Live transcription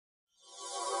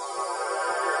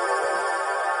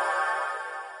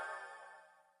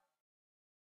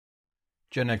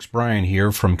Gen X Brian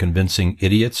here from Convincing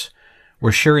Idiots.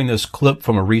 We're sharing this clip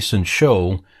from a recent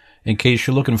show in case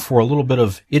you're looking for a little bit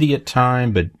of idiot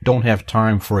time but don't have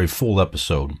time for a full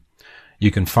episode.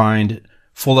 You can find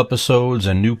full episodes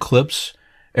and new clips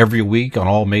every week on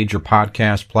all major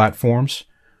podcast platforms.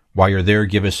 While you're there,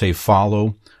 give us a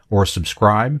follow or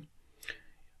subscribe.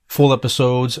 Full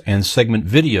episodes and segment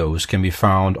videos can be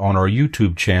found on our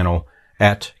YouTube channel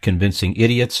at Convincing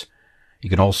Idiots. You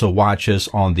can also watch us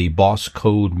on the Boss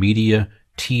Code Media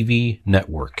TV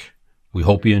network. We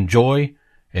hope you enjoy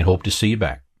and hope to see you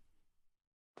back.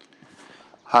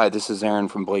 Hi, this is Aaron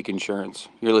from Blake Insurance.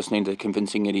 You're listening to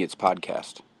Convincing Idiots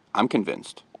podcast. I'm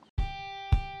convinced.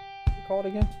 Call it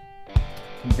again?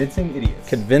 Convincing Idiots.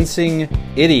 Convincing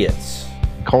Idiots.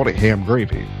 Called it ham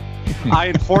gravy. I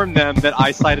informed them that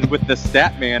I sided with the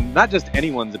stat man, not just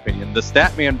anyone's opinion, the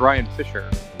stat man Brian Fisher.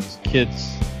 These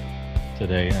kids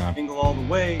today. Jingle All the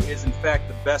Way is in fact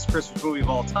the best Christmas movie of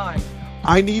all time.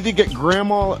 I need to get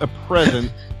Grandma a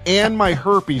present, and my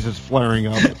herpes is flaring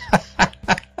up.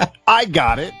 I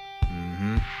got it.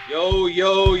 Mm-hmm. Yo,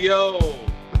 yo, yo.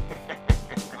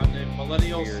 I'm the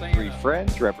millennial We're Santa. three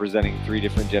friends representing three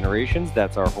different generations.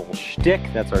 That's our whole shtick.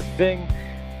 That's our thing.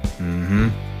 Mm-hmm.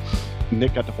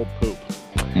 Nick got the whole poop.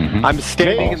 Mm-hmm. I'm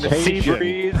standing in the sea Awesome.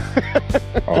 breeze,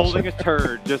 holding a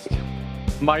turd, just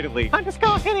mightily. I'm just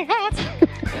going hitting hats.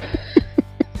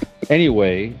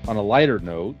 Anyway, on a lighter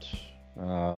note,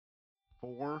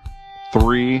 4,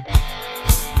 3.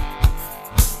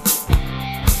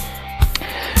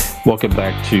 Welcome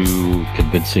back to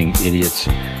Convincing Idiots.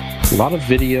 A lot of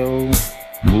video,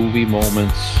 movie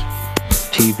moments,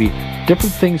 TV,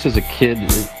 different things as a kid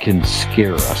can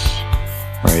scare us,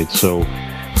 right? So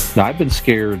now I've been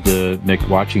scared, Nick,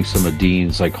 watching some of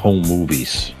Dean's like home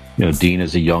movies. You know, Dean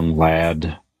as a young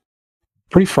lad.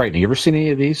 Pretty frightening. You ever seen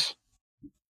any of these?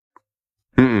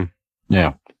 Mm-mm.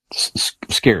 Yeah.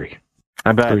 Scary.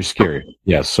 I bet. Very scary.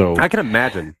 Yeah, so I can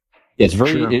imagine. it's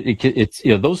very Sure. it's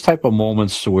those type of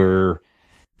moments where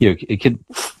it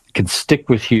can stick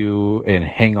with you and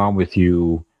hang on with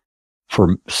you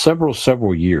for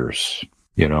several years.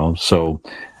 So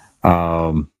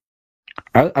I've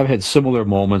had similar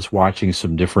moments watching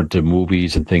some different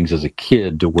movies and things as a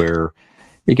kid to where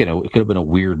it could have been a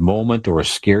weird moment or a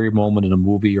scary moment in a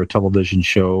movie or television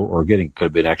show, or could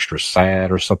have been extra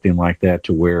sad or something like that,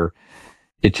 to where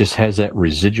it just has that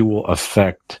residual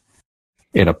effect.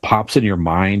 And it pops in your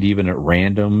mind even at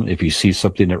random if you see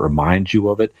something that reminds you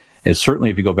of it. And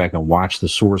certainly if you go back and watch the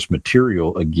source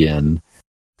material again,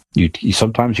 you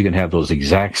sometimes you can have those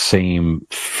exact same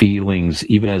feelings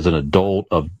even as an adult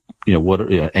of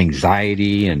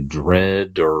anxiety and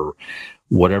dread or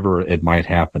whatever it might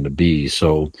happen to be.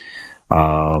 So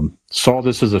saw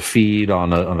this as a feed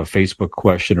on a Facebook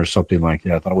question or something like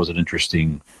that. I thought it was an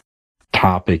interesting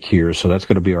topic here. So that's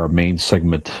going to be our main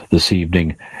segment this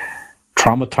evening.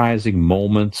 Traumatizing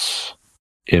moments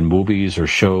in movies or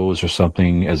shows or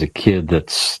something as a kid that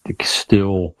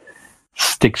still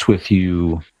sticks with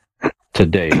you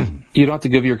today. You don't have to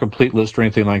give your complete list or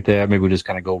anything like that. Maybe we just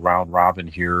kind of go round robin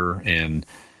here and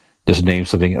just name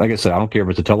something. Like I said, I don't care if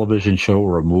it's a television show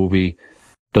or a movie.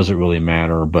 Doesn't really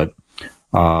matter. But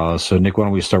so Nick, why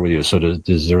don't we start with you? So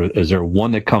is there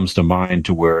one that comes to mind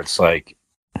to where it's like,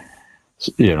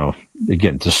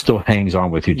 again, just still hangs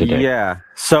on with you today? Yeah.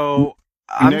 So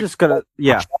I'm Nick, just gonna.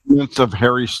 Yeah. Performance of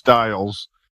Harry Styles,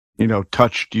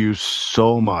 touched you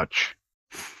so much.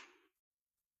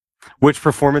 Which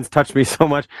performance touched me so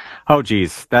much? Oh,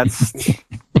 geez, that's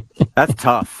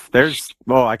tough.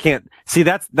 I can't see.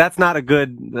 That's not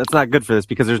good for this,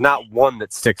 because there's not one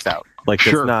that sticks out. Like,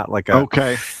 Sure. It's not like a.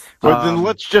 Okay. Well, then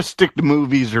let's just stick to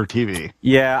movies or TV.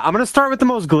 Yeah, I'm going to start with the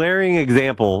most glaring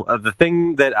example of the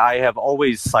thing that I have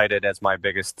always cited as my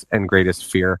biggest and greatest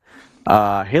fear.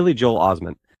 Haley Joel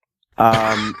Osment.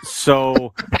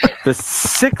 So The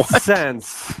Sixth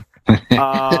Sense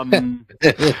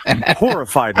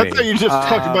horrified me. I thought you just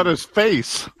talked about his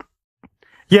face.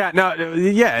 Yeah, no,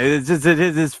 yeah, it is his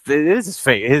face. His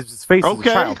face is a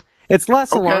child. It's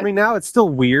less alarming now. It's still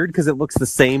weird because it looks the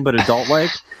same but adult-like.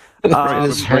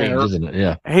 It's strange, isn't it?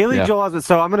 Yeah. Haley Joel Osment.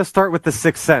 So I'm going to start with The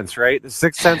Sixth Sense, right? The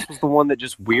Sixth Sense was the one that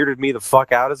just weirded me the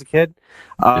fuck out as a kid.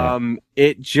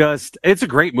 It's a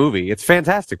great movie. It's a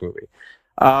fantastic movie.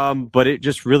 But it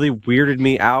just really weirded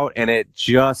me out, and I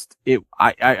don't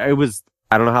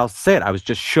know how else to say it. I was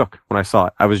just shook when I saw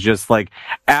it. I was just like,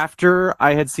 after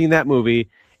I had seen that movie,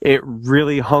 it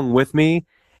really hung with me,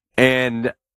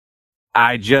 and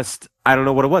I don't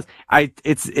know what it was.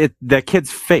 It's the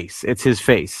kid's face. It's his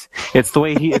face. It's the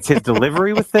way it's his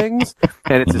delivery with things,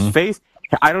 and it's his face.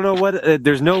 I don't know what.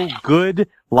 There's no good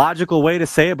logical way to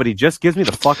say it, but he just gives me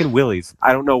the fucking willies.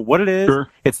 I don't know what it is. Sure.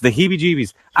 It's the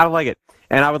heebie-jeebies. I don't like it,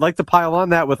 and I would like to pile on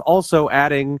that with also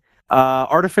adding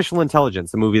Artificial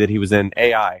Intelligence, the movie that he was in,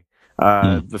 AI,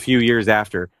 a few years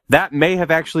after. That may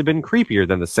have actually been creepier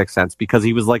than The Sixth Sense because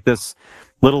he was like this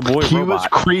little boy He robot.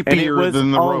 was creepier and it was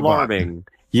than the alarming. robot.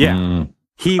 Yeah. Mm.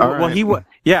 He All well right. he was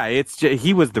yeah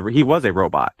he was a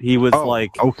robot. He was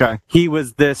Okay. he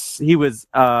was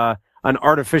an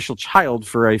artificial child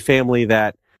for a family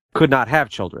that could not have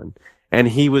children, and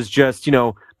he was just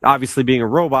obviously being a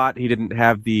robot,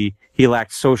 he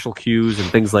lacked social cues and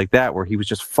things like that, where he was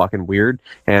just fucking weird,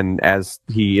 and as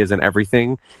he is in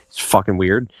everything, it's fucking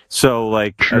weird. So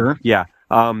like Sure.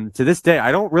 to this day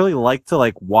I don't really like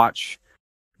to watch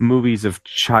movies of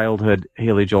childhood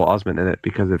Haley Joel Osment in it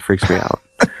because it freaks me out.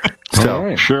 So All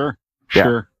right. Sure. Yeah.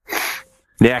 Sure.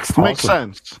 next. Makes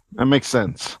sense. That makes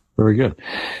sense. Very good.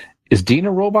 Is Dean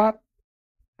a robot?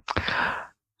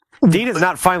 Dean is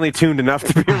not finely tuned enough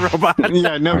to be a robot.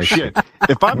 Yeah, no I see. shit.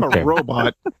 If I'm Okay. a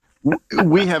robot,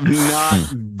 we have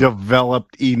not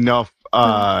developed enough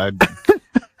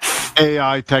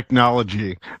AI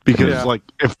technology because, Yeah.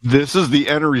 if this is the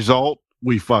end result,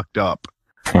 we fucked up.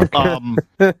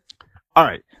 All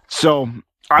right, so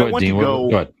I Go ahead, want Dean. to go.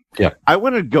 Go ahead. Yeah. I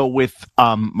want to go with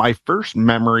my first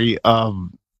memory of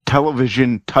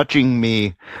television touching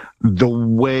me the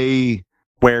way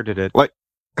Where did it? right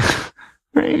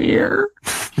here.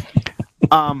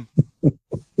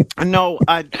 No,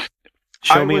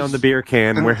 Show I me was- on the beer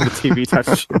can where the TV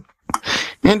touched you.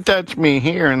 and touch me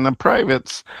here in the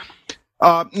privates.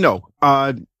 No.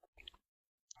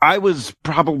 I was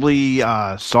probably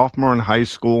sophomore in high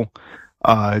school.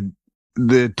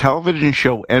 The television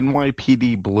show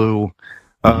NYPD Blue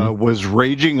was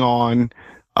raging on.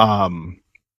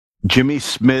 Jimmy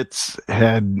Smits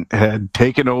had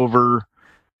taken over,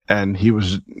 and he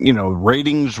was,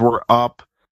 ratings were up,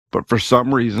 but for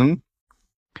some reason,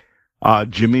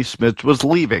 Jimmy Smits was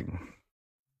leaving.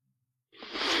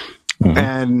 Mhm.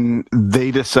 And they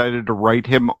decided to write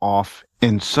him off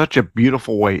in such a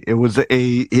beautiful way. It was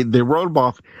they wrote him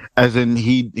off as in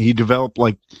he developed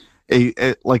like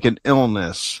an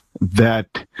illness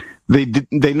that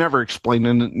they never explained,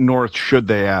 and nor should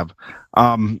they have.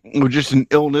 It was just an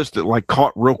illness that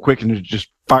caught real quick and it just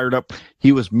fired up.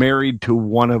 He was married to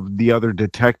one of the other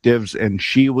detectives, and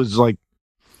she was all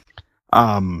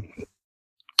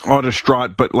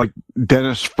distraught. But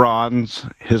Dennis Franz,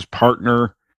 his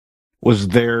partner, was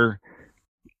there.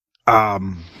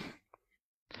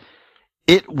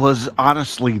 It was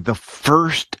honestly the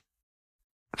first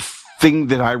thing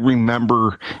that I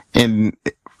remember in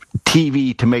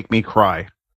TV to make me cry,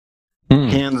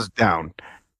 hands down.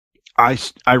 I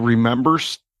remember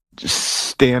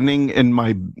standing in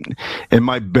my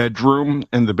bedroom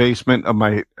in the basement of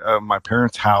my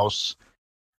parents' house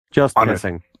Just On a-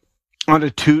 missing. on a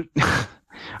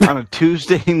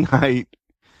Tuesday night.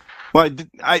 Well,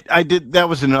 I did. That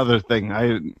was another thing.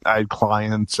 I had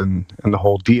clients and the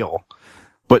whole deal.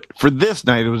 But for this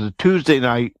night, it was a Tuesday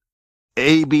night,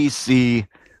 ABC.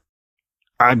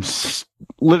 I'm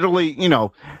literally,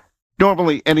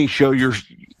 normally any show you're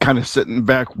kind of sitting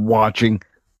back watching.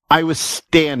 I was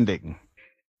standing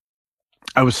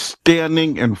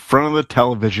in front of the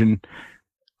television,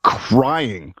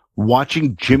 crying,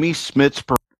 watching Jimmy Smits.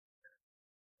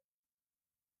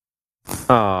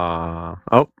 Oh,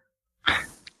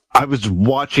 I was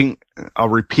watching, I'll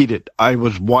repeat it. I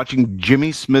was watching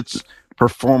Jimmy Smits'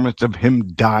 performance of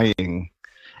him dying,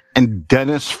 and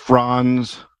Dennis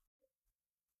Franz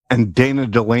and Dana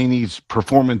Delaney's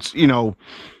performance,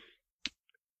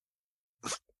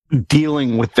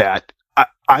 dealing with that.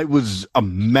 I was a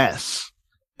mess.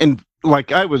 And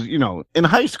I was, in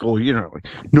high school,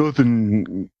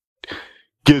 nothing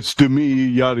gets to me,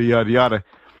 yada, yada, yada.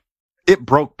 It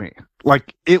broke me.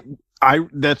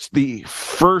 That's the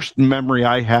first memory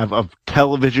I have of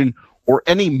television or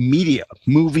any media,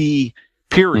 movie,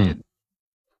 period,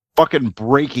 fucking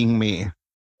breaking me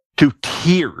to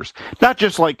tears. Not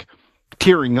just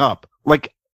tearing up.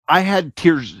 I had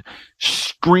tears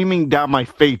streaming down my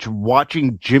face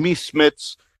watching Jimmy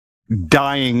Smits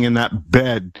dying in that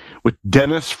bed with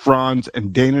Dennis Franz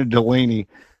and Dana Delaney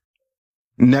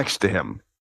next to him.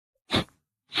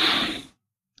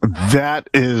 That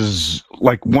is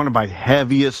one of my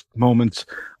heaviest moments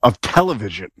of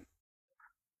television.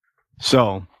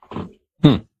 So,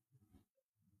 Okay.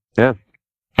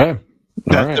 All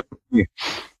that's right.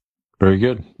 Very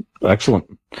good. Excellent.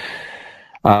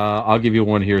 I'll give you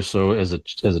one here. So as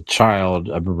a child,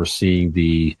 I remember seeing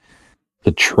the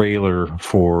trailer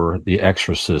for The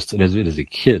Exorcist, and as a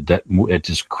kid, it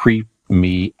just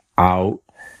me out.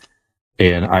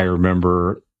 And I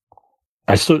remember,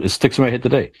 it sticks in my head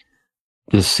today.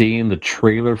 Seeing the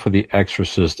trailer for The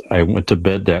Exorcist, I went to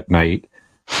bed that night,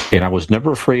 and I was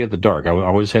never afraid of the dark. I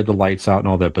always had the lights out and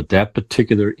all that, but that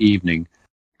particular evening,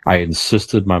 I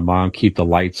insisted my mom keep the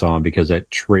lights on because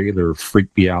that trailer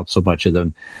freaked me out so much. And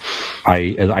then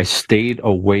I stayed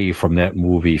away from that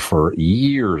movie for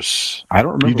years. I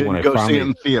don't remember when I go finally see it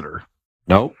in theater.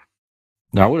 No.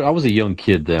 No, I was a young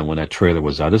kid then when that trailer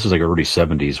was out. This was like early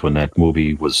 70s when that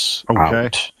movie was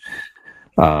out.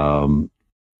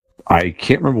 I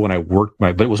can't remember when I worked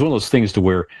but it was one of those things to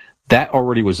where that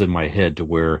already was in my head to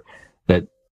where that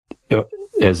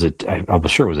I'm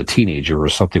sure it was a teenager or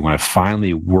something when I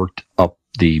finally worked up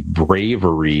the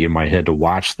bravery in my head to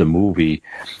watch the movie,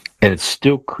 and it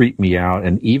still creeped me out.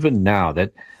 And even now,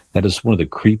 that is one of the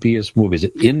creepiest movies.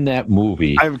 In that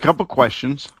movie, I have a couple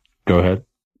questions. Go ahead.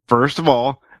 First of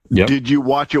all, Did you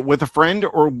watch it with a friend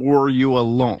or were you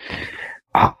alone?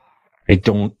 I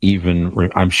don't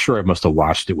even. I'm sure I must have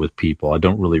watched it with people. I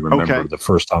don't really remember the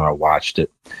first time I watched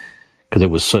it because it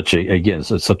was such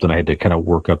it's something I had to kind of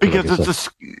work up. Because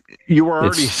you were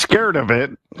already scared of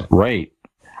it, right?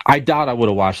 I doubt I would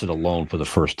have watched it alone for the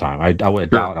first time. I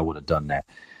doubt I would have done that.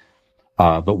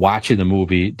 But watching the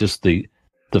movie, just the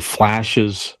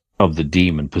flashes of the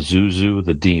demon, Pazuzu,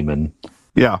 the demon,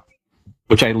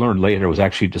 which I learned later was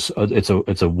actually just it's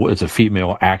a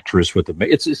female actress with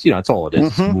it's all it is.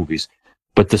 It's movies.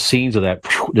 But the scenes of that,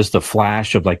 just the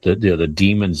flash of like the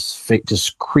demon's face,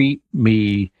 just creep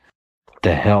me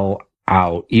the hell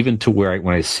out. Even to where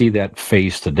when I see that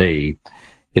face today,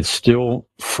 it's still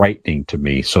frightening to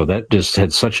me. So that just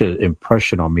had such an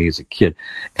impression on me as a kid.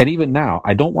 And even now,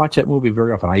 I don't watch that movie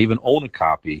very often. I even own a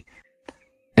copy.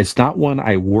 It's not one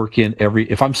I work in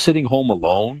if I'm sitting home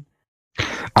alone.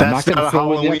 That's not a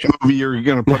Halloween movie you're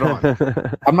going to put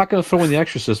on. I'm not going to throw in The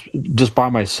Exorcist just by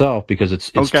myself because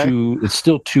it's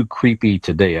still too creepy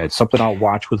today. It's something I'll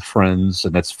watch with friends,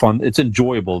 and that's fun. It's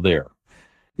enjoyable there,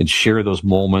 and share those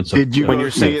moments. Did you go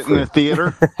see it in the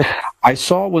theater? I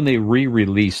saw when they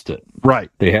re-released it. Right.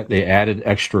 They added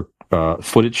extra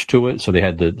footage to it, so they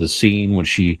had the scene when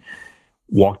she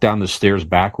walked down the stairs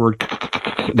backward.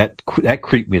 That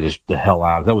creeped me the hell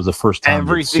out. That was the first time.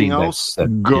 Everything else,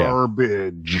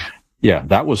 garbage. Yeah,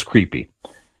 that was creepy.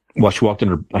 Well, she walked in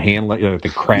her hand like the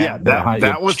crab. Yeah,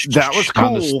 that was cool.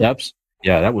 On the steps.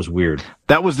 Yeah, that was weird.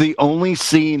 That was the only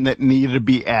scene that needed to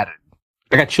be added.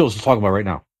 I got chills to talk about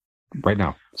right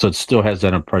now. So it still has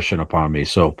that impression upon me.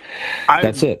 So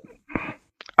that's it.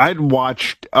 I'd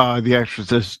watched The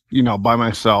Exorcist, by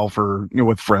myself or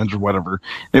with friends or whatever.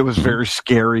 It was very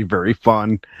scary, very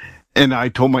fun. And I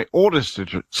told my oldest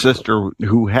sister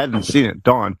who hadn't seen it,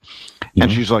 Dawn,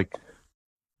 and she's like,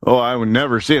 "Oh, I would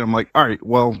never see it." I'm like, "All right,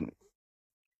 well,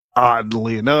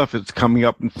 oddly enough, it's coming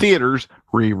up in theaters,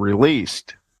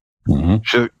 re-released."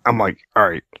 I'm like, "All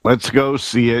right, let's go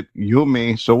see it, you and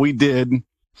me." So we did,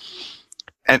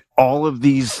 and all of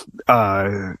these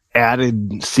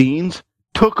added scenes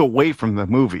took away from the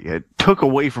movie. It took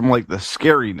away from like the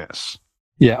scariness.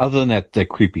 Yeah, other than that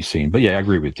creepy scene. But yeah, I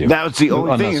agree with you. That was the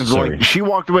only thing. Is like she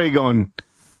walked away going,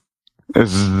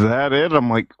 "Is that it?" I'm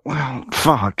like, "Well,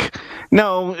 fuck.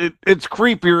 No, it's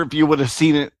creepier if you would have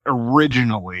seen it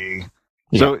originally."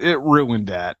 Yeah. So it ruined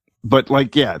that. But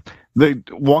the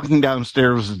walking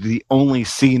downstairs is the only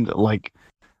scene that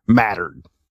mattered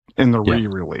in the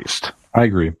re-released. I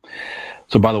agree.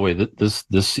 So by the way, this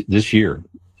year,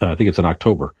 I think it's in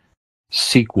October,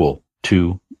 sequel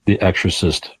to The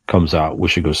Exorcist comes out. We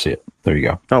should go see it. There you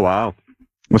go. Oh, wow.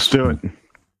 Let's do it.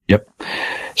 Yep.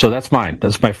 So that's mine.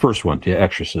 That's my first one, The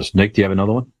Exorcist. Nick, do you have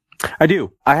another one? I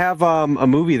do. I have a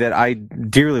movie that I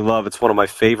dearly love. It's one of my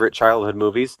favorite childhood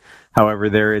movies. However,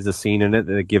 there is a scene in it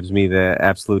that gives me the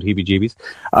absolute heebie-jeebies.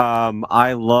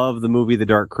 I love the movie The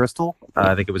Dark Crystal.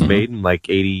 I think it was made in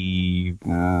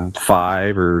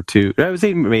 85 or 2. It was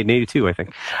made in 82, I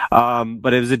think.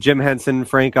 But it was a Jim Henson,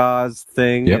 Frank Oz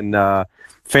thing. Yep. And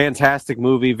fantastic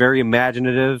movie, very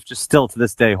imaginative. Just still to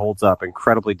this day holds up.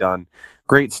 Incredibly done.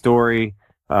 Great story.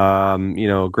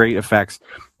 Great effects.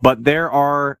 But there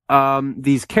are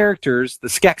these characters, the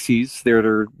Skeksis.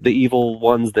 They're the evil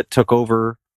ones that took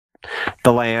over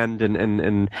the land,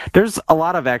 and there's a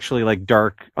lot of actually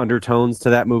dark undertones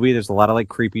to that movie. There's a lot of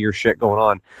creepier shit going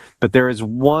on. But there is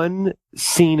one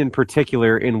scene in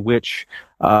particular in which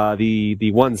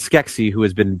the one Skeksis who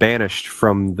has been banished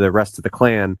from the rest of the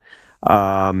clan,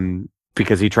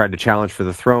 because he tried to challenge for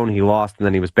the throne, he lost, and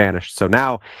then he was banished. So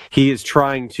now he is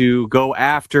trying to go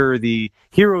after the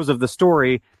heroes of the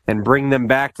story and bring them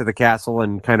back to the castle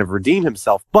and kind of redeem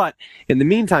himself. But in the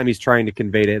meantime, he's trying to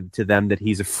convey to them that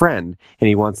he's a friend and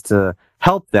he wants to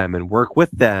help them and work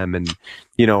with them and,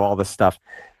 all this stuff.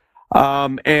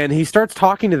 And he starts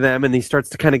talking to them and he starts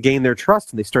to kind of gain their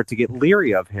trust and they start to get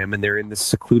leery of him. And they're in this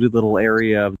secluded little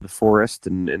area of the forest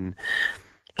and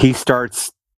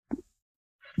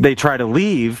they try to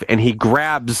leave and he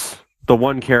grabs the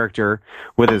one character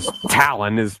with his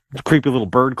talon, his creepy little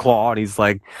bird claw, and he's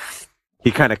like, he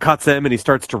kind of cuts him and he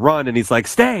starts to run and he's like,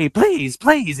 stay, please,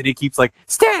 please. And he keeps like,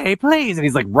 stay, please. And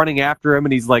he's like running after him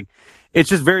and he's like, it's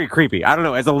just very creepy. I don't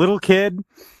know. As a little kid,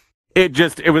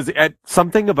 it was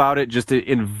something about it just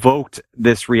invoked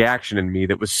this reaction in me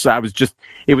it was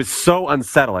so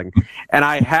unsettling. And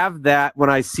I have that when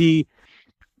I see,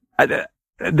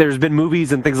 there's been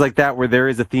movies and things like that where there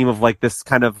is a theme of like this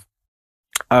kind of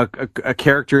a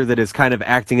character that is kind of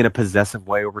acting in a possessive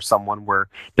way over someone where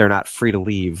they're not free to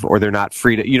leave or they're not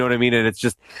free to, you know what I mean? And it's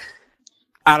just,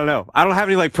 I don't know. I don't have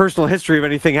any like personal history of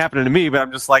anything happening to me, but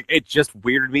I'm just like, it just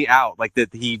weirded me out. Like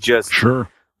that he just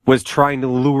was trying to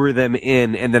lure them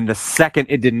in. And then the second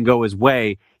it didn't go his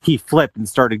way, he flipped and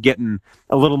started getting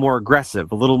a little more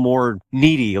aggressive, a little more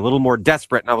needy, a little more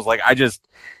desperate. And I was like, I just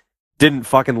didn't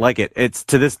fucking like it. It's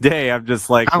to this day, I'm just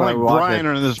like, I like Brian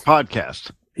on this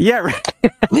podcast. Yeah, right.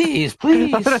 Please.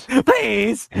 Please,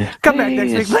 come back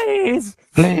next week,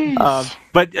 please.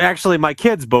 But actually, my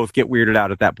kids both get weirded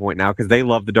out at that point now because they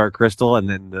love the Dark Crystal and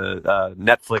then the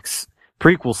Netflix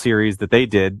prequel series that they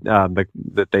did,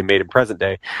 that they made in present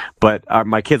day. But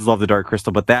my kids love the Dark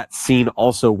Crystal, but that scene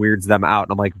also weirds them out.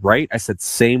 And I'm like, right? I said,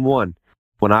 same one.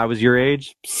 When I was your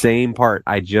age, same part.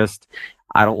 I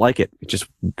don't like it. It just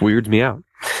weirds me out.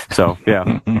 So,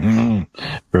 yeah.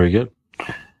 Very good.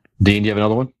 Dean, do you have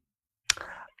another one?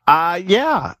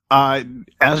 Yeah.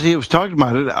 As he was talking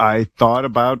about it, I thought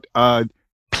about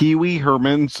Pee Wee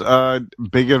Herman's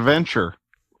Big Adventure.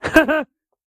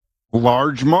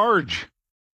 Large Marge.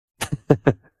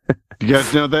 You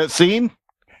guys know that scene?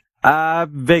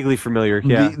 Vaguely familiar,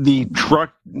 yeah.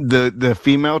 The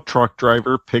female truck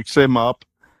driver picks him up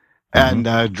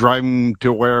and drive him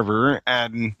to wherever,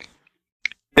 and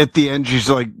at the end she's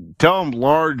like, tell him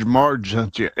Large Marge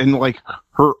sent you, and like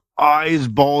her eyes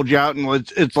bulge out, and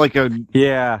it's like a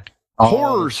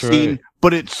horror scene, right.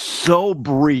 But it's so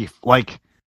brief, like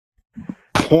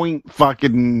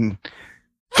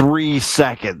 0.3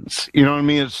 seconds. You know what I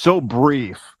mean? It's so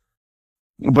brief.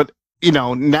 But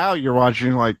now you're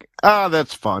watching like,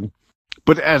 that's fun.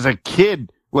 But as a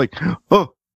kid, like,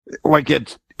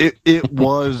 it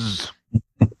was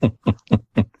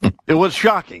it was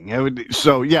shocking.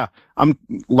 So yeah, I'm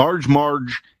Large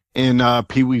Marge in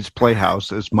Pee Wee's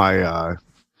Playhouse is my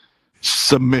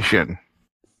submission.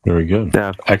 Very good.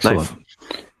 Yeah, excellent. Nice.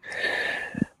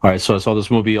 All right, so I saw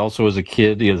this movie also as a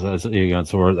kid. So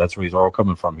that's where he's all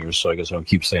coming from here. So I guess I'll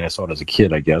keep saying I saw it as a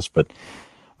kid, I guess. But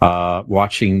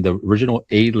watching the original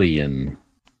Alien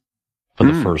for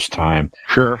the first time.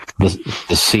 Sure.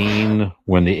 The scene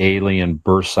when the alien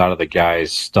bursts out of the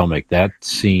guy's stomach, that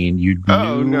scene,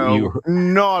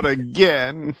 not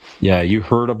again. Yeah, you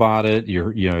heard about it,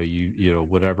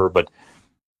 whatever, but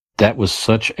that was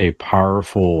such a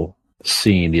powerful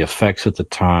scene. The effects at the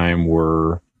time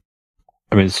were,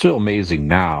 it's still amazing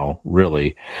now,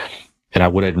 really.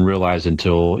 And what I didn't realize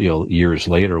until, years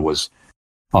later was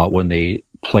when they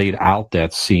played out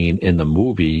that scene in the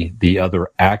movie, the other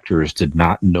actors did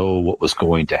not know what was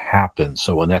going to happen.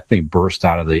 So when that thing burst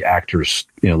out of the actor's,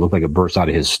 looked like it burst out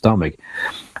of his stomach,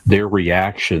 their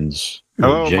reactions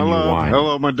were genuine. My love.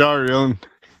 Hello, my darling.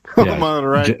 Yeah, I'm on the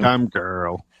right time,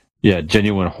 girl. Yeah,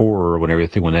 genuine horror when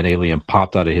that alien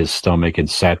popped out of his stomach and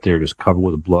sat there just covered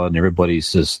with blood, and everybody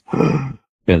says, and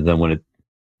then when it,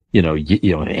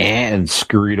 and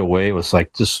scurried away, it was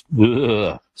like just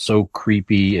so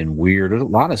creepy and weird. There's a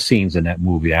lot of scenes in that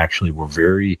movie actually were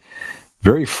very,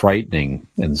 very frightening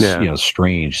and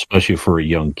strange, especially for a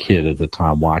young kid at the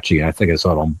time watching it. I think I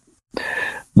saw it on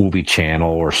Movie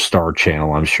Channel or Star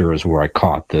Channel, I'm sure, is where I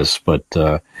caught this. But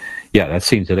that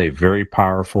scene today, very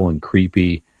powerful and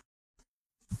creepy,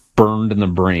 burned in the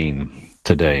brain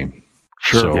today.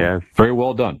 Sure. So, very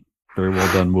well done. Very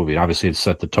well done movie. Obviously, it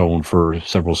set the tone for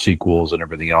several sequels and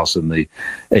everything else, and the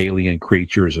alien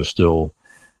creatures are still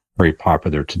very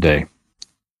popular today.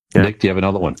 Yeah. Nick, do you have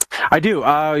another one? I do.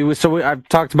 I've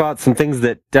talked about some things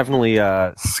that definitely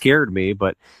scared me,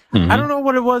 but I don't know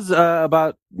what it was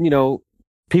about,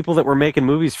 people that were making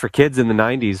movies for kids in the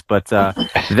 90s, but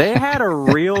they had a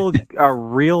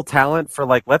real talent for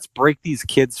like, let's break these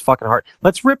kids' fucking heart.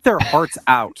 Let's rip their hearts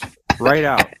out, right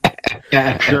out.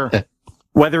 Yeah, sure.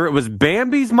 Whether it was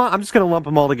Bambi's mom, I'm just going to lump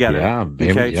them all together. Yeah,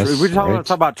 Bambi, Okay, yes, we're talking right.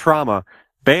 about trauma.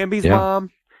 Bambi's Yeah. mom,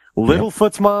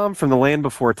 Littlefoot's mom from The Land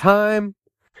Before Time,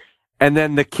 and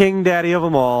then the king daddy of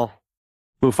them all,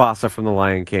 Mufasa from The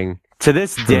Lion King. To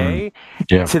this day,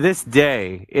 Yeah.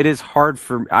 it is hard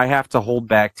for I have to hold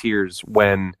back tears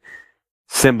when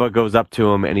Simba goes up to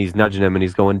him and he's nudging him and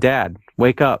he's going, "Dad,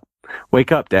 wake up,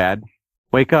 Dad,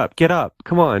 wake up, get up,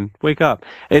 come on, wake up."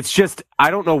 It's just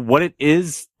I don't know what it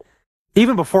is.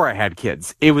 Even before I had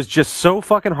kids, it was just so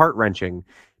fucking heart-wrenching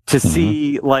to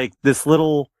see like this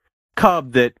little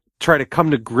cub that try to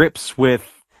come to grips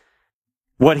with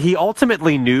what he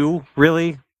ultimately knew,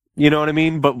 really, you know what I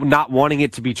mean, but not wanting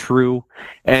it to be true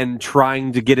and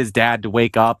trying to get his dad to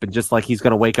wake up and just like he's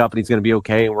going to wake up and he's going to be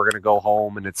okay and we're going to go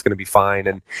home and it's going to be fine.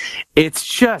 And it's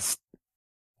just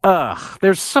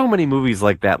there's so many movies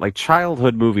like that, like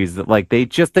childhood movies that like they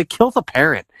kill the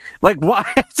parent. Like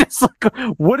why? It's just like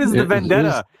what is the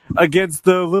vendetta against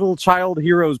the little child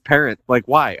hero's parent? Like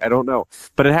why? I don't know.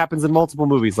 But it happens in multiple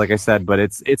movies, like I said. But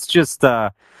it's just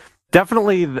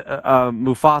definitely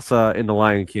Mufasa in The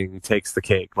Lion King takes the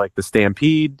cake. Like the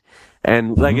stampede,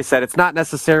 and like I said, it's not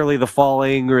necessarily the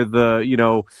falling or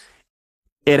the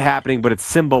it happening, but it's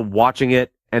Simba watching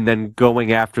it and then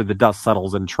going after the dust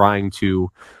settles and trying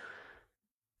to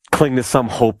cling to some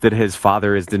hope that his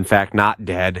father is in fact not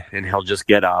dead and he'll just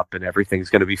get up and everything's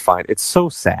going to be fine. It's so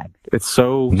sad. It's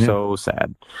so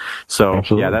sad. So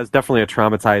Absolutely. yeah, that's definitely a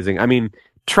traumatizing. I mean,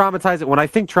 traumatizing. When I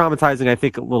think traumatizing, I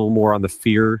think a little more on the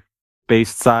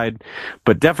fear-based side,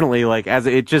 but definitely like as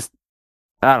it just,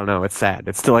 I don't know. It's sad.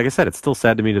 It's still, like I said, it's still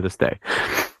sad to me to this day.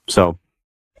 So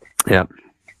yeah.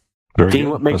 Very Dean,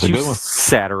 good. what makes That's a you good one.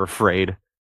 sad or afraid?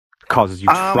 Causes you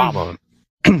trauma.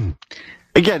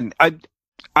 Again,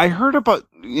 I heard about,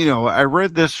 I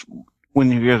read this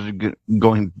when you guys are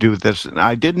going to do this, and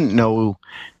I didn't know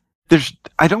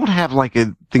I don't have like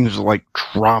things that like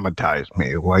traumatize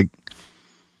me, like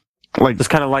Just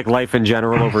kind of like life in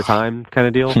general over time kind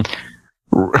of deal.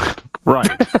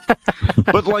 right.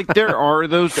 But like there are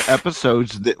those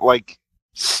episodes that like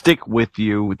stick with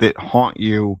you, that haunt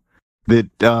you, that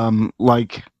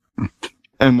like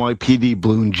NYPD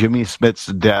Blue and Jimmy Smith's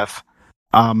death.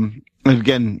 And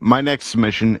again, my next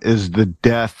submission is the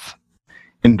death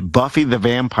in Buffy the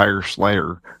Vampire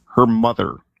Slayer, her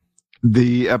mother.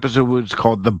 The episode was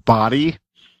called The Body.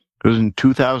 It was in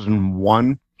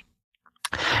 2001.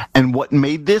 And what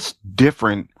made this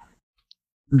different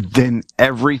than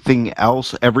everything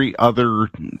else, every other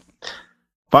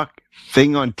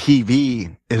thing on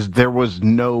TV, is there was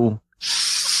no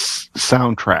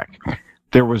soundtrack.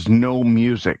 There was no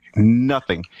music,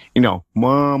 nothing.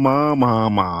 Ma, ma, ma,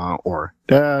 ma, or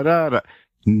da, da, da.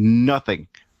 Nothing.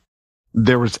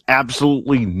 There was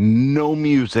absolutely no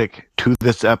music to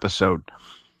this episode.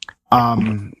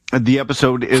 The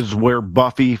episode is where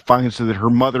Buffy finds that her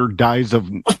mother dies of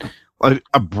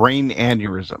a brain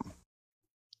aneurysm.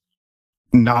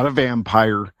 Not a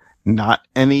vampire, not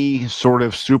any sort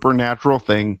of supernatural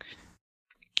thing.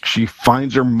 She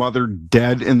finds her mother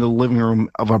dead in the living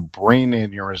room of a brain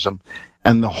aneurysm,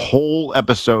 and the whole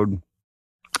episode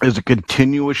is a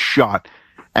continuous shot,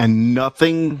 and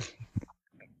nothing,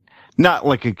 not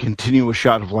like a continuous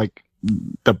shot of like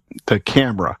the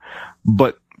camera,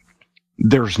 but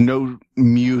there's no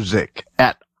music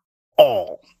at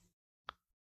all.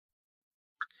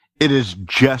 It is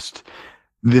just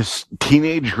this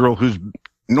teenage girl who's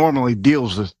normally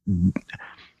deals with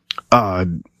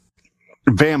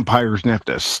vampires and have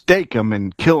to stake them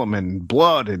and kill them and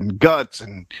blood and guts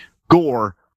and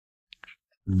gore.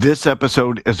 This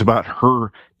episode is about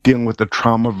her dealing with the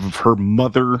trauma of her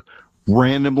mother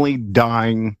randomly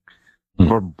dying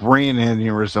of a brain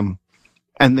aneurysm,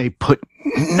 and they put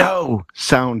no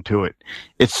sound to it.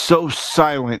 It's so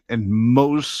silent in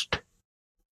most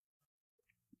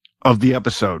of the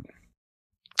episode.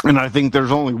 And I think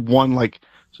there's only one like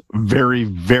very,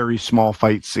 very small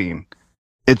fight scene.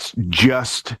 It's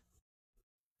just,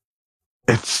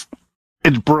 it's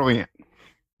brilliant.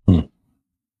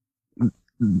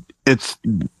 It's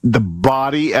the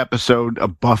Body episode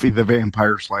of Buffy the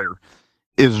Vampire Slayer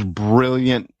is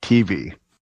brilliant TV.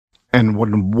 And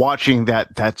when watching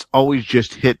that, that's always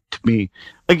just hit to me.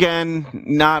 Again,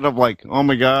 not of like, oh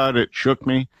my God, it shook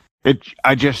me. I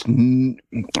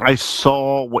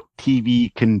saw what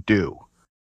TV can do.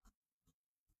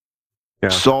 Yeah.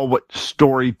 Saw what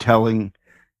storytelling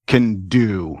can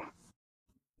do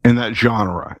in that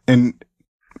genre, and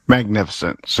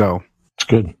magnificent. So It's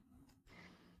good.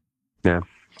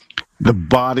 the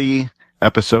Body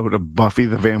episode of Buffy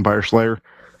the Vampire Slayer,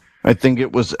 I think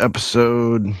it was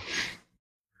episode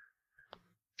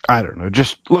I don't know.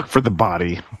 Just look for the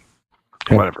body.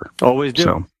 Yeah. Whatever. Always do.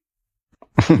 So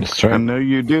That's I right. know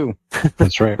you do.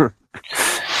 That's right.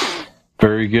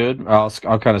 Very good. I'll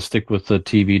kind of stick with the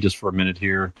TV just for a minute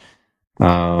here.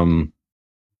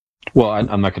 Well,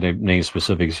 I'm not going to name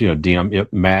specifics. Dean,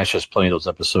 MASH is playing those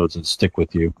episodes and stick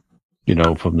with you.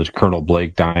 From the Colonel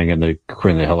Blake dying in the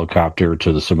helicopter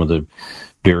to some of the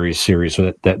various series.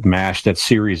 So that MASH, that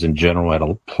series in general,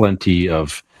 had plenty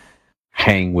of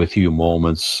hang with you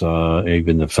moments.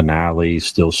 Even the finale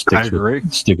still stick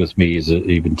with me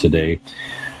even today.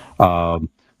 But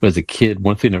as a kid,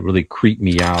 one thing that really creeped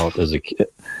me out as a kid,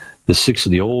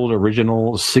 the old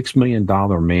original $6 Million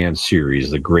Man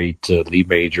series, the great Lee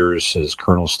Majors as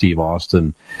Colonel Steve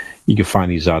Austin. You can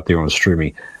find these out there on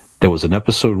streaming. There was an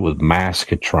episode with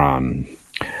Maskatron.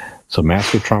 So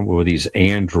Maskatron were these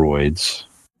androids,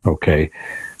 okay,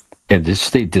 and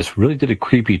this really did it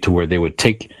creepy to where they would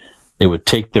take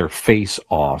their face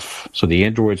off. So the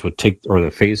androids would take, or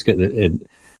the face, and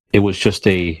it was just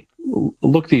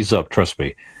look these up. Trust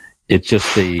me. It's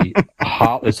just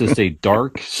it's just a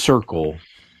dark circle.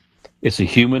 It's a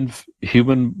human,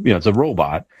 it's a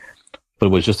robot, but it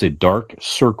was just a dark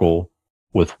circle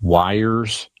with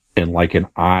wires and like an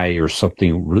eye or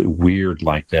something really weird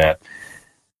like that.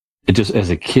 It just, as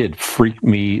a kid, freaked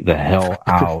me the hell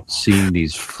out seeing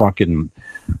these fucking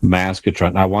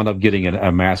Maskatron. I wound up getting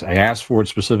a mask. I asked for it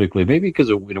specifically, maybe because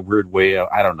in a weird way,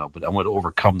 I don't know, but I want to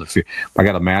overcome the fear. I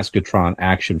got a Maskatron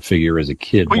action figure as a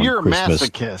kid. Well, you're Christmas. a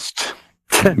masochist.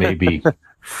 Maybe.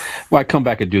 Well, I come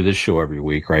back and do this show every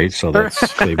week, right? So that's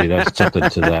something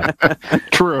to that.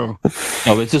 True.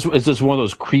 No, it's just one of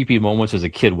those creepy moments as a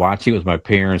kid watching it with my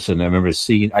parents, and I remember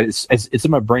seeing. It's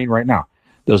in my brain right now.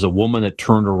 There was a woman that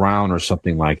turned around or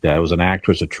something like that. It was an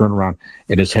actress that turned around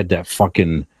and just had that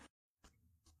fucking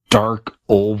dark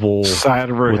oval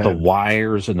side of her with head. the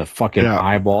wires and the fucking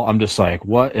eyeball. I'm just like,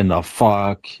 what in the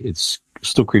fuck? It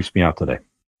still creeps me out today.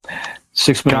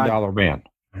 $6 Million Man.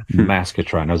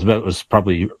 Maskatron. It was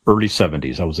probably early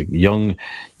 70s. I was a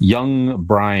young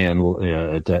Brian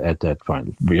at that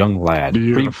point, young lad,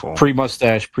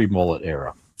 pre-mustache, pre-mullet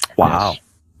era. Wow, yes.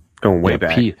 Going way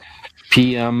back.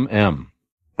 PMM,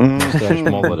 mustache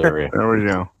mullet area. There we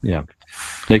go. Yeah.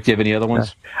 Nick, do you have any other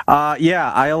ones?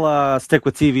 Yeah, I'll stick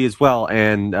with TV as well,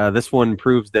 and this one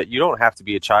proves that you don't have to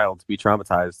be a child to be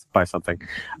traumatized by something.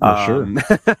 Sure.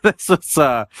 This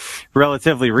was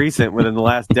relatively recent, within the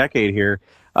last decade here.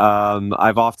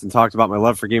 I've often talked about my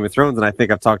love for Game of Thrones, and I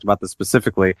think I've talked about this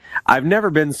specifically. I've never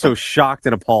been so shocked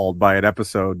and appalled by an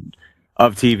episode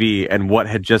of TV and what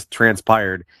had just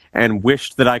transpired, and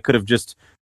wished that I could have just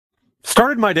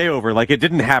started my day over like it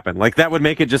didn't happen. Like that would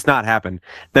make it just not happen.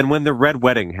 Then when the Red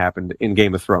Wedding happened in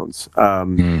Game of Thrones.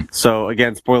 So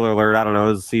again, spoiler alert, I don't know,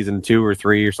 it was season 2 or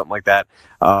 3 or something like that.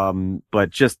 But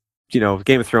just,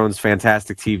 Game of Thrones,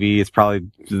 fantastic TV. It's probably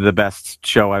the best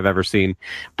show I've ever seen.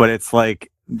 But it's like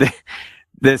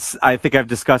this, I think I've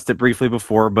discussed it briefly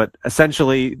before, but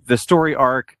essentially the story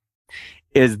arc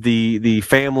is the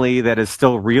family that is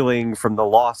still reeling from the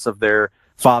loss of their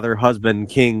father, husband,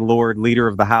 king, lord, leader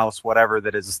of the house, whatever,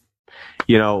 that is,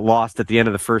 lost at the end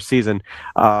of the first season.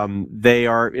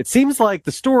 It seems like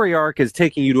the story arc is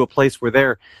taking you to a place where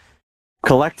they're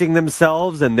collecting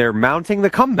themselves and they're mounting the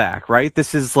comeback, right?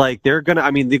 This is like,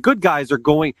 the good guys are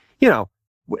going,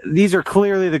 these are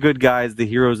clearly the good guys, the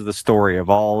heroes of the story of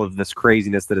all of this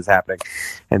craziness that is happening.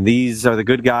 And these are the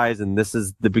good guys, and this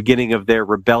is the beginning of their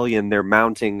rebellion, their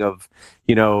mounting of,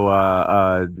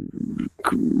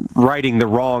 righting the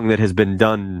wrong that has been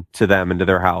done to them and to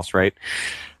their house, right?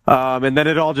 And then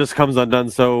it all just comes undone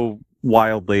so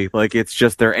wildly. Like, it's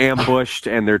just they're ambushed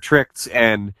and they're tricked,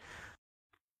 and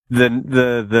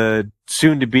the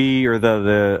soon-to-be, or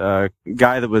the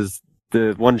guy that was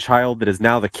the one child that is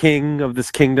now the king of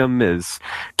this kingdom is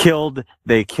killed.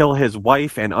 They kill his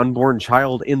wife and unborn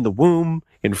child in the womb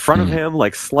in front of him,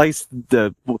 like slice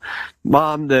the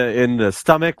mom in the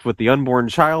stomach with the unborn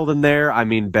child in there. I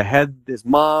mean, behead his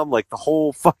mom, like the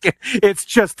whole fucking, it's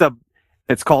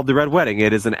called the Red Wedding.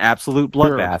 It is an absolute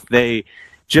bloodbath. Sure. They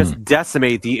just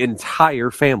decimate the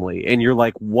entire family. And you're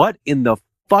like, what in the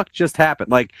fuck just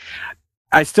happened? Like,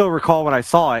 I still recall when I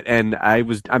saw it, and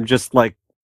I'm just like,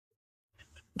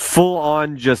 full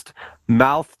on, just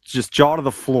mouth, just jaw to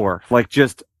the floor, like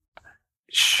just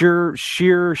sheer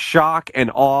shock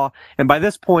and awe. And by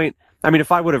this point, I mean,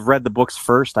 if I would have read the books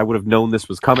first, I would have known this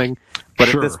was coming.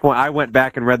 But At this point, I went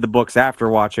back and read the books after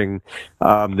watching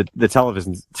the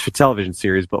television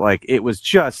series. But like, it was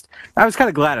just, I was kind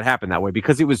of glad it happened that way,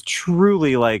 because it was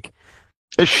truly like,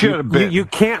 it should have been. You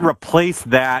can't replace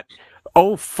that.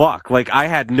 Oh fuck! Like, I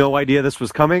had no idea this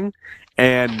was coming,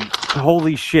 and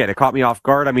holy shit, it caught me off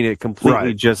guard. I mean, it completely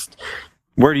Right. just,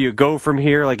 where do you go from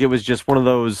here? Like, it was just one of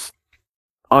those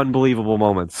unbelievable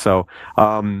moments. So,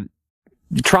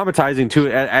 traumatizing too,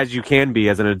 as you can be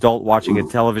as an adult watching a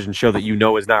television show that you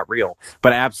know is not real,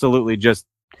 but absolutely just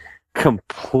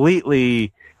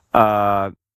completely,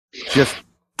 just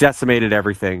decimated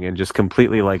everything and just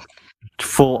completely like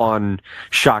full on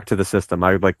shock to the system.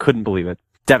 I like couldn't believe it.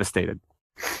 Devastated.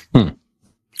 So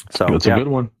That's a good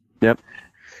one.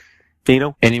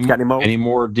 Dino, Any got any more? any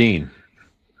more, Dean?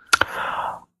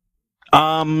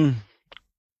 Does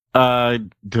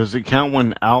it count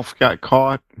when Alf got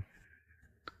caught?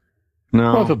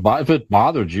 No. Well, if it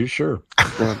bothered you, sure.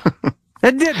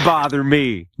 It did bother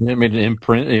me. It made an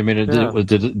imprint. I mean,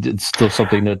 it's still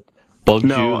something that bugs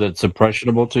No. you, that's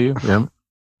impressionable to you. Yeah.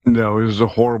 No, it was a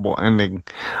horrible ending.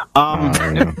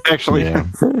 Yeah. Actually, Yeah.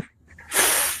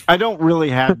 I don't really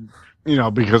have,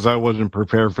 because I wasn't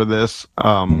prepared for this.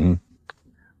 Mhm.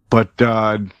 But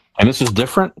And this is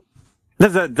different.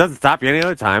 Doesn't stop you any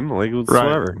other time. Like it's Right.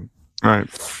 whatever. right,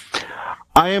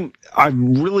 I've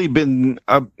really been.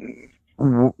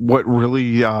 What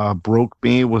really broke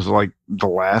me was like the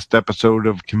last episode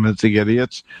of Convincing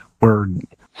Idiots, where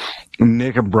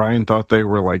Nick and Brian thought they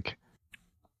were like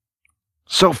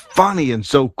so funny and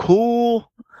so cool,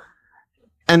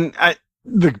 and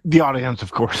the audience,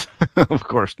 of course,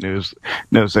 knows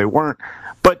they weren't.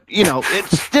 But it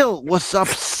still was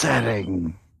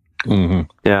upsetting. Mm-hmm.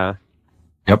 Yeah.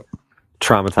 Yep.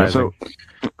 Traumatizing. So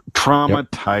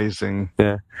traumatizing.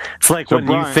 It's like So when you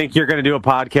Brian- think you're going to do a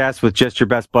podcast with just your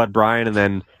best bud Brian, and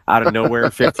then out of nowhere,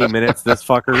 in 15 minutes, this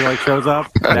fucker like shows up.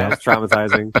 That's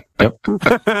traumatizing.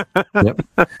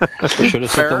 Should have set the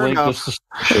Fair link. enough.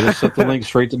 Should have set the link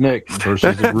straight to Nick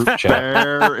versus the group chat.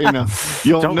 Fair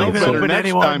You'll Don't know leave it better open to next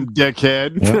anyone. time,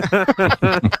 dickhead.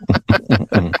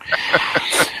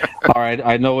 All right,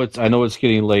 I know it's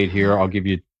getting late here. I'll give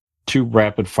you 2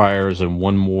 rapid fires and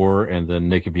 1 more, and then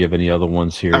Nick, if you have any other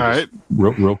ones here, All just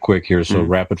real quick here. So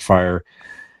rapid fire,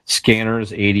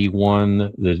 Scanners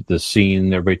 81, the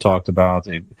scene everybody talked about.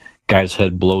 The guy's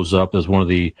head blows up as one of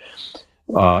the.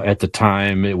 At the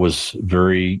time, it was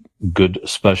very good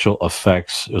special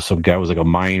effects. Some guy was like a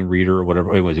mind reader or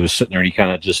whatever. Anyways, he was sitting there and he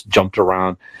kind of just jumped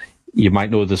around. You might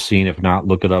know the scene. If not,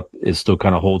 look it up. It still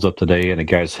kind of holds up today, and the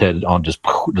guy's head on just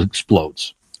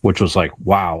explodes, which was like,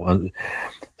 wow.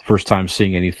 First time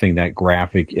seeing anything that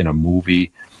graphic in a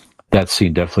movie. That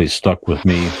scene definitely stuck with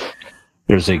me.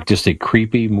 There's just a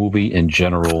creepy movie in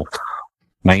general.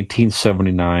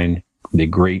 1979, the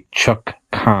great Chuck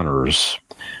Connors.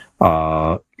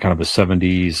 Kind of a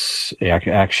 70s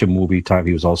action movie type.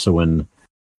 He was also in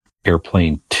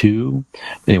Airplane 2.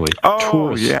 Anyway, Oh,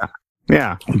 Tourist.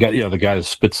 yeah. The guy that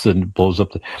spits and blows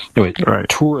up the. Anyway, Right.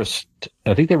 Tourist.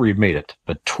 I think they remade it,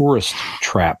 but Tourist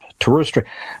Trap.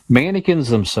 Mannequins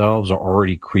themselves are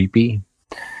already creepy.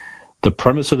 The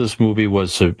premise of this movie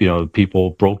was,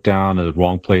 people broke down at the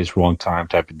wrong place, wrong time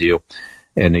type of deal,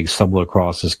 and they stumbled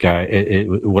across this guy.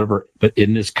 Whatever, but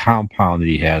in this compound that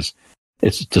he has,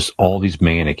 it's just all these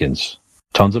mannequins,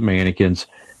 tons of mannequins.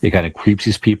 It kind of creeps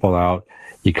these people out.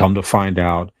 You come to find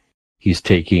out he's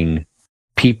taking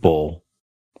people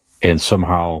and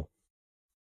somehow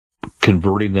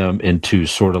converting them into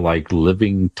sort of like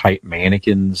living type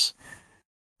mannequins.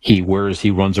 He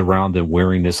runs around and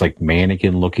wearing this like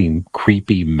mannequin looking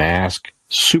creepy mask.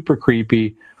 Super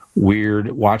creepy,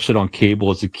 weird. Watched it on cable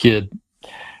as a kid.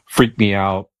 Freaked me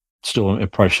out. Still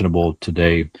impressionable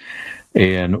today.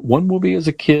 And one movie as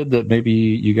a kid that maybe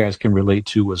you guys can relate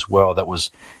to as well, that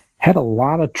had a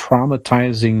lot of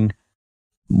traumatizing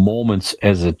moments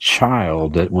as a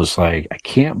child, that was like, I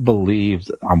can't believe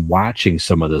I'm watching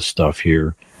some of this stuff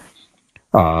here.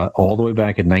 All the way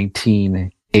back in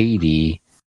 1980,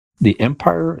 The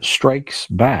Empire Strikes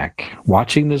Back.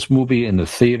 Watching this movie in the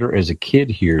theater as a kid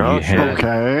here,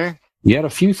 Okay. you had a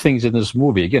few things in this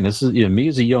movie. Again, this is me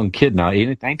as a young kid now. In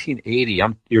 1980,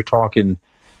 you're talking,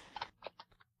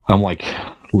 I'm like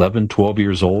 11, 12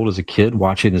 years old as a kid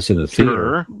watching this in the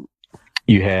theater. Sure.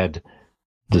 You had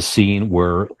the scene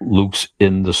where Luke's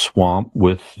in the swamp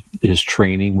with his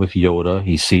training with Yoda.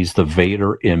 He sees the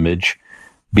Vader image,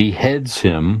 beheads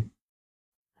him,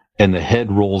 and the head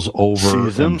rolls over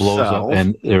Sees and blows up, himself.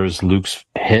 and there's Luke's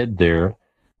head there.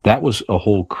 That was a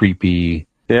whole creepy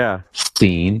Yeah.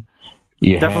 scene.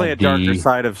 You Definitely a had darker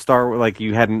side of Star Wars. Like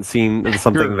you hadn't seen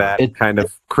something Sure. that kind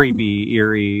of creepy,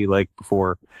 eerie like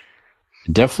before.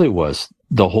 Definitely was.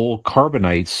 The whole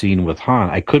carbonite scene with Han,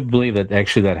 I couldn't believe that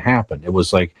actually that happened. It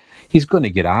was like, he's going to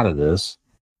get out of this.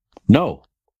 No.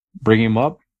 Bring him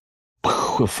up,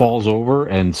 falls over,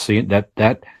 and see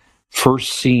that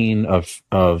first scene of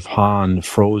Han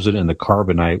frozen in the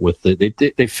carbonite with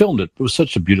they filmed it. It was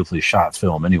such a beautifully shot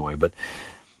film anyway, but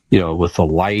with the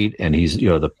light and he's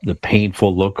the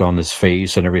painful look on his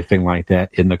face and everything like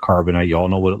that in the carbonite. You all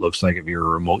know what it looks like if you're a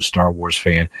remote Star Wars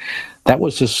fan. That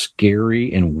was just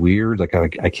scary and weird. Like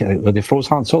I can't. They froze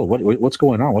Han Solo. What's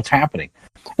going on? What's happening?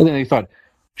 And then they thought,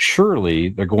 surely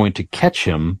they're going to catch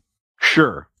him.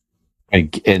 Sure. And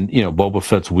Boba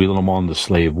Fett's wheeling him on the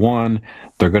Slave One.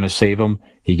 They're going to save him.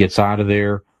 He gets out of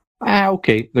there.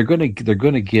 Okay, they're going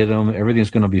to get him. Everything's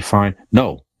going to be fine.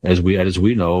 No, as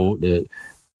we know, the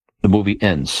movie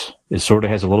ends. It sort of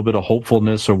has a little bit of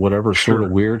hopefulness or whatever. Sure. Sort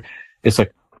of weird. It's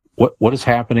like, what is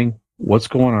happening? What's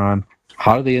going on?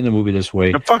 How did they end the movie this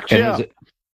way?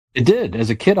 It did. As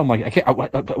a kid, I'm like,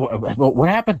 what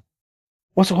happened?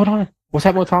 What's going on? What's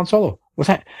happening with Han Solo? What's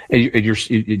that? And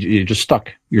you're just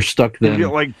stuck. You're stuck then. You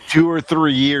get like 2 or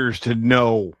 3 years to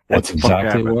know. That's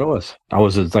exactly what it was. I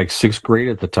was in like 6th grade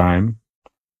at the time,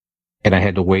 and I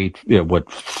had to wait,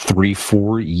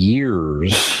 3-4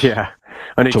 years. Yeah,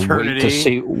 an eternity to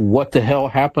see what the hell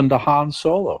happened to Han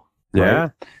Solo. Yeah,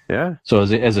 right? yeah. So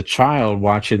as a child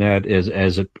watching that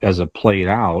as it played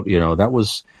out, that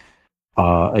was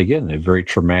again a very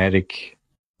traumatic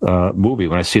movie.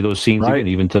 When I see those scenes again,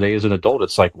 even today as an adult,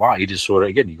 it's like, wow, you just sort of,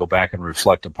 again, you go back and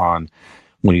reflect upon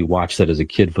when you watch that as a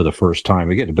kid for the first time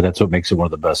again. But that's what makes it one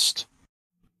of the best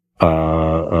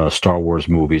Star Wars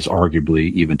movies,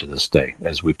 arguably, even to this day,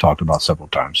 as we've talked about several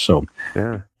times. So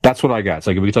that's what I got.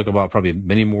 So we can talk about probably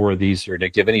many more of these here.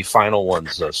 Nick, do you have any final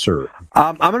ones, sir?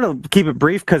 I'm going to keep it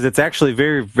brief because it's actually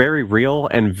very, very real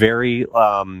and very,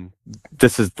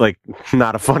 this is like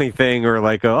not a funny thing or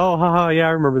like, oh, haha, yeah,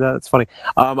 I remember that. It's funny.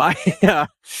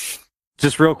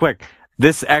 Just real quick.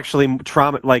 This actually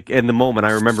like in the moment,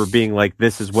 I remember being like,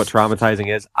 this is what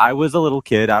traumatizing is. I was a little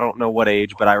kid. I don't know what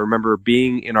age, but I remember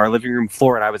being in our living room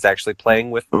floor and I was actually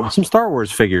playing with some Star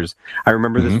Wars figures. I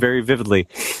remember this very vividly.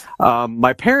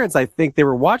 My parents, I think they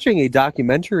were watching a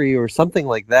documentary or something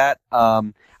like that.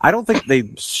 I don't think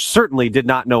they certainly did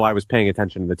not know I was paying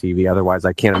attention to the TV. Otherwise,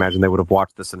 I can't imagine they would have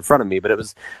watched this in front of me. But it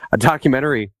was a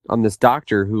documentary on this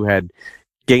doctor who had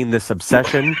gained this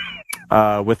obsession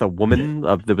with a woman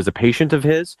that was a patient of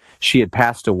his. She had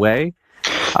passed away.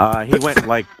 He went and,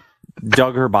 like,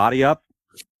 dug her body up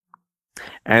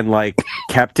and, like,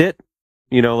 kept it,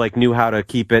 like knew how to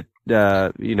keep it,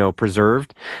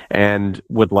 preserved, and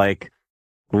would, like,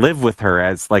 live with her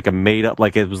as, like, a made up,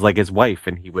 like it was like his wife,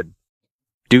 and he would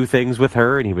do things with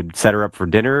her and he would set her up for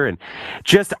dinner. And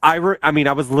just, I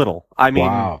was little.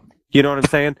 Wow. You know what I'm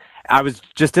saying? I was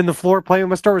just in the floor playing with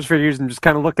my Star Wars figures and just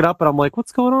kind of looking up, and I'm like,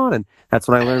 "What's going on?" And that's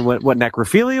when I learned what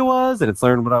necrophilia was, and it's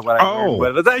learned what I learned.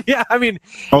 Yeah,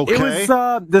 it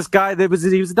was this guy he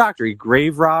was a doctor. He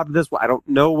grave robbed this. I don't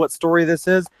know what story this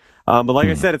is, but like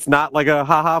I said, it's not like a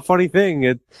haha funny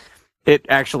thing. It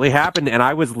actually happened, and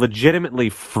I was legitimately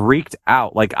freaked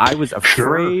out. Like, I was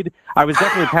afraid. Sure. I was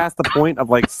definitely past the point of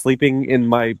like sleeping in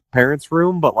my parents'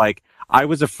 room, but like, I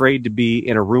was afraid to be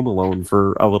in a room alone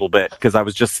for a little bit because I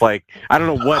was just like, I don't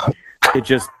know what, it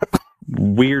just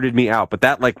weirded me out. But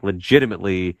that, like,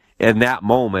 legitimately in that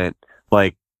moment,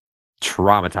 like,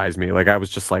 traumatized me. Like, I was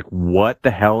just like, what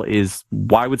the hell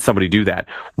why would somebody do that?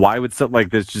 Why would something like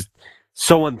this, just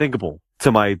so unthinkable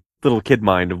to my little kid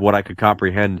mind of what I could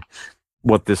comprehend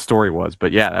what this story was.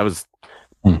 But yeah, that was,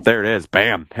 there it is.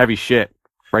 Bam. Heavy shit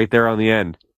right there on the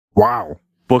end. Wow.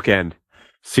 Bookend.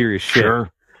 Serious shit.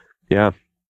 Sure. Yeah.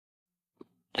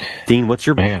 Dean, what's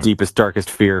your deepest, darkest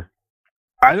fear?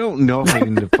 I don't know if I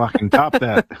can fucking top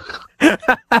that.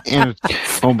 And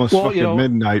it's almost fucking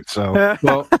midnight, so.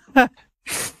 Well,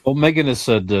 Megan has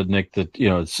said, Nick, that,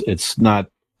 it's not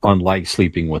unlike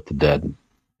sleeping with the dead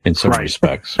in some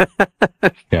respects.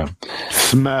 Yeah.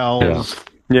 Smells.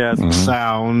 Yeah.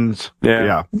 Sounds.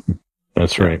 Yeah.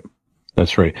 That's right.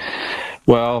 That's right.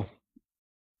 Well,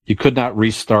 you could not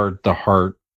restart the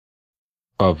heart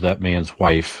of that man's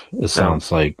wife, it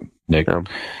sounds like, Nick. No.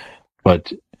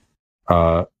 But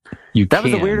that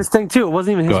was the weirdest thing too. It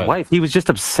wasn't even his wife. He was just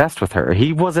obsessed with her.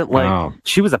 He wasn't like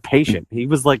she was a patient. He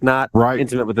was like not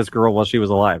intimate with this girl while she was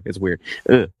alive. It's weird.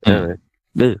 Well,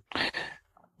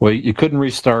 you couldn't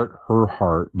restart her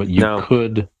heart, but you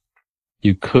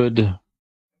could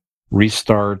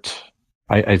restart.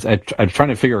 I'm trying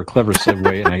to figure a clever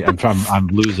segue, and I'm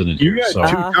losing it here. You got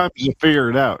 2 times to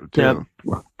figure it out, too.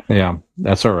 Yeah,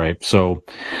 that's all right. So,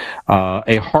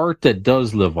 a heart that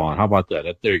does live on. How about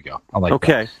that? There you go. I like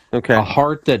that. Okay. A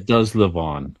heart that does live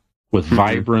on with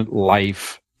vibrant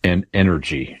life and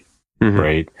energy,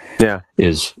 right? Yeah.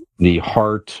 Is the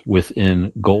heart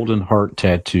within Golden Heart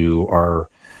Tattoo, our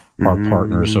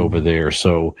partners over there.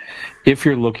 So if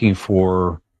you're looking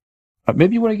for,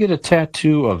 maybe you want to get a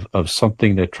tattoo of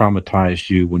something that traumatized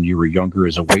you when you were younger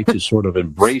as a way to sort of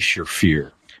embrace your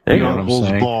fear. You know what I'm Uncle's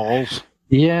saying? balls.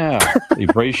 Yeah,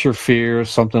 embrace your fear,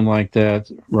 something like that.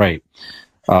 Right.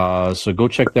 So go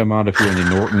check them out if you're in the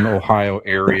Norton, Ohio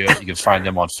area. You can find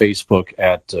them on Facebook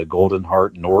at Golden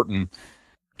Heart Norton.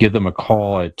 Give them a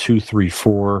call at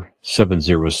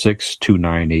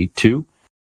 234-706-2982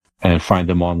 and find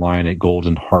them online at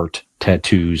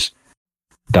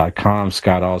goldenhearttattoos.com.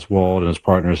 Scott Oswald and his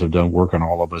partners have done work on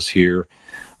all of us here.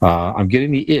 I'm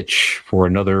getting the itch for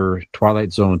another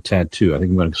Twilight Zone tattoo. I think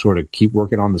I'm going to sort of keep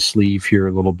working on the sleeve here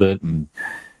a little bit and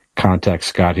contact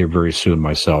Scott here very soon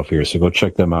myself here. So go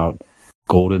check them out.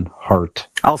 Golden Heart.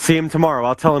 I'll see him tomorrow.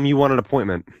 I'll tell him you want an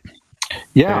appointment.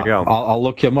 Yeah, There you go. I'll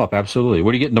look him up. Absolutely.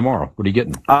 What are you getting tomorrow? What are you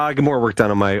getting? I get more work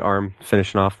done on my arm,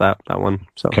 finishing off that one.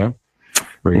 So Okay.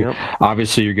 Very good. Yep.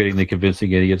 Obviously, you're getting the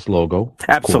Convincing Idiots logo. of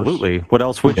Absolutely. What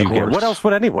else would Of you get? course. What else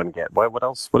would anyone get? What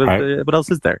else? What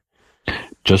else is there? course.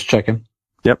 Just checking.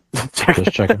 Yep.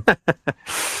 Just checking.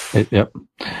 Yep.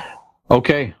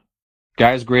 Okay.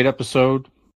 Guys, great episode.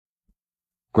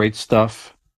 Great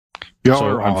stuff. Y'all So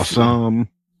are I'm- awesome.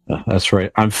 That's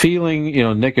right. I'm feeling,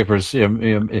 Nick, if there's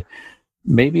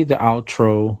maybe the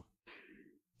outro,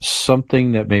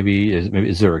 something that maybe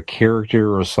is there a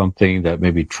character or something that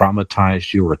maybe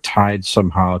traumatized you or tied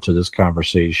somehow to this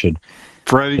conversation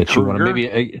Freddy that you want to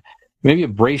Krueger. maybe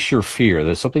embrace your fear.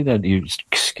 There's something that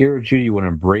scared you. You want to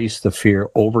embrace the fear,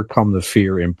 overcome the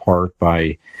fear in part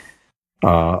by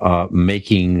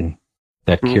making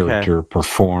that Okay. character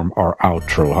perform our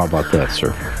outro. How about that,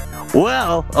 sir?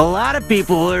 Well, a lot of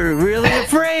people are really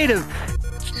afraid of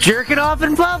jerking off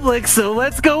in public, so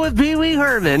let's go with Pee Wee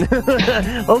Herman.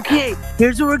 Okay,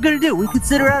 here's what we're gonna do. We could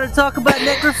sit around and talk about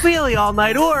necrophilia all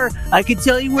night, or I could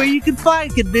tell you where you can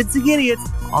find Convincing Idiots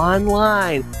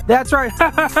online. That's right.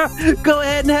 Go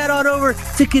ahead and head on over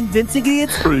to Convincing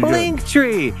Idiots Pretty good.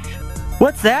 Linktree.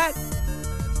 What's that?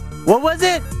 What was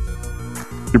it?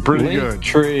 You're pretty good.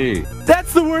 Tree.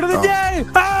 That's the word of the Oh. day!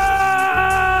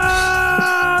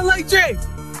 Ah! Linktree!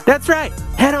 That's right.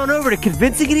 Head on over to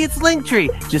Convincing Idiots Linktree.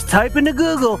 Just type into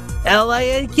Google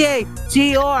LINKTREE.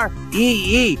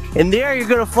 And there you're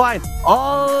going to find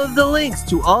all of the links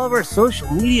to all of our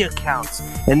social media accounts.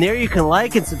 And there you can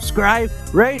like and subscribe,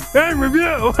 rate, and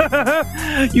review.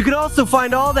 You can also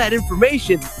find all that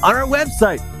information on our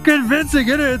website,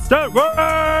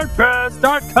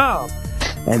 convincingidiots.wordpress.com.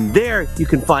 And there you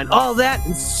can find all that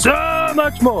and so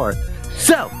much more.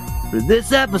 So, for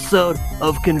this episode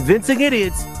of Convincing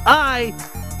Idiots, I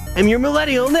am your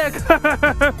millennial Nick.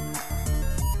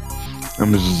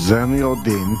 I'm Zamiel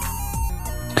Dean.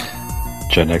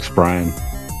 Gen X Brian.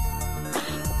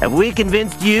 Have we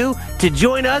convinced you to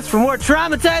join us for more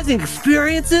traumatizing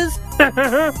experiences?